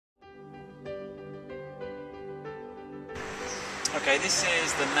Okay, this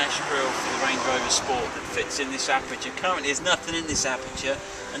is the mesh grille for the Range Rover Sport that fits in this aperture. Currently there's nothing in this aperture,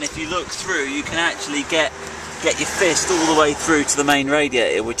 and if you look through you can actually get your fist all the way through to the main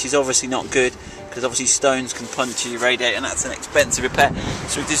radiator, which is obviously not good because obviously stones can puncture your radiator and that's an expensive repair.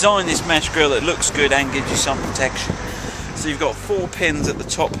 So we've designed this mesh grille that looks good and gives you some protection. So you've got 4 pins at the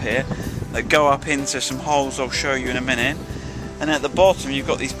top here that go up into some holes I'll show you in a minute, and at the bottom you've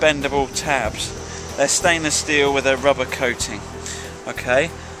got these bendable tabs. They're stainless steel with a rubber coating. Okay,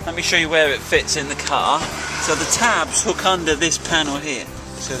 let me show you where it fits in the car. So the tabs hook under this panel here,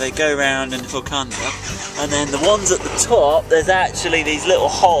 so they go round and hook under, and then the ones at the top, there's actually these little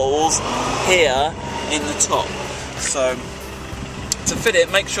holes here in the top. So to fit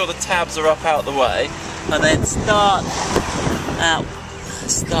it, make sure the tabs are up out the way, and then start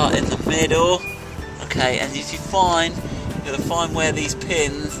in the middle. Okay, and as you find, you're going to find where these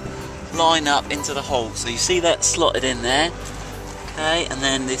pins line up into the hole. So you see that slotted in there. Okay, and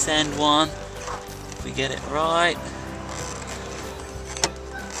then this end one, if we get it right,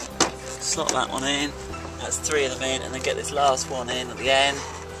 slot that one in, that's 3 of them in, and then get this last one in at the end.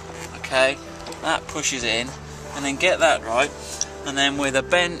 Okay, that pushes in, and then get that right, and then with a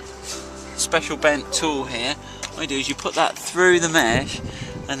special bent tool here, what you do is you put that through the mesh,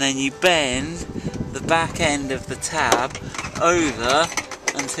 and then you bend the back end of the tab over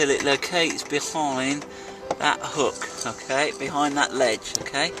until it locates behind that hook, okay, behind that ledge,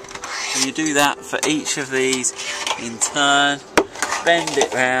 okay, and you do that for each of these in turn, bend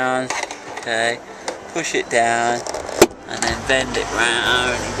it round, okay, push it down, and then bend it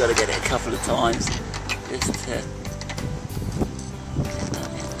round. You've got to get it a couple of times just to get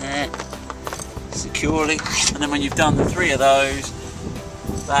that in there securely, and then when you've done the 3 of those,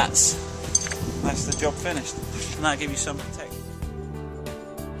 that's the job finished, and that'll give you some protection.